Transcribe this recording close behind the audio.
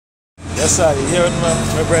Yes, sir. You hear it,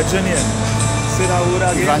 my brethren here. Say that word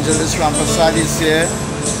again. Evangelist Rampersad is here.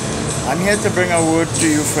 I'm here to bring a word to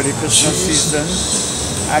you for the Christmas season,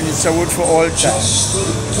 and it's a word for all time.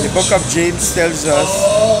 The book of James tells us,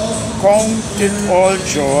 count it all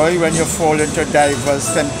joy when you fall into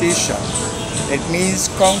diverse temptation. It means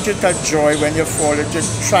count it a joy when you fall into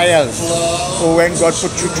trials, or when God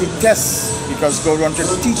put you through tests, because God wants to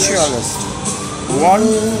teach you a lesson. One,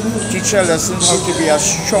 teach you a lesson how to be a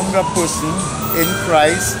stronger person in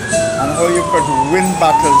Christ and how you could win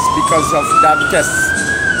battles because of that test.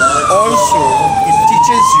 Also, it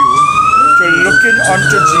teaches you to looking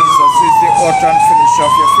unto Jesus, who is the author and finisher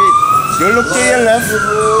of your faith. You look to your left,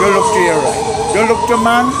 you look to your right. You look to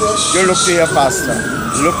man, you look to your pastor.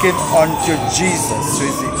 Looking unto Jesus,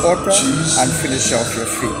 who is the author and finisher of your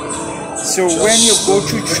faith. So when you go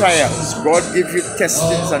through trials, God gives you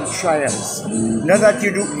testings and trials. Not that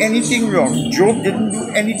you do anything wrong. Job didn't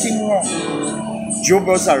do anything wrong. Job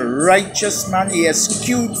was a righteous man. He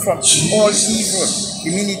eschewed from all evil.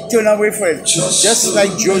 You mean he turned away from it. Just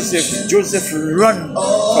like Joseph. Joseph ran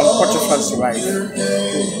from Potiphar's wife.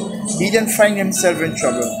 He didn't find himself in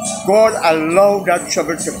trouble. God allowed that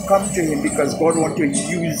trouble to come to him because God wants to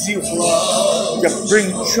use you to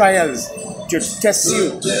bring trials, to test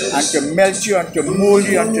you, and to melt you, and to mold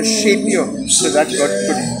you, and to shape you, so that God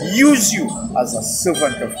could use you as a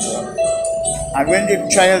servant of God. And when the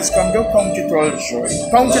trials come, don't count it all joy.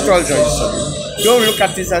 Count it all joy, sorry. Don't look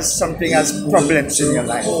at this as something as problems in your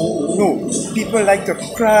life. No, people like to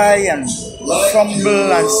cry and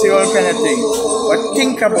fumble and say all kind of things. But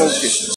think about it.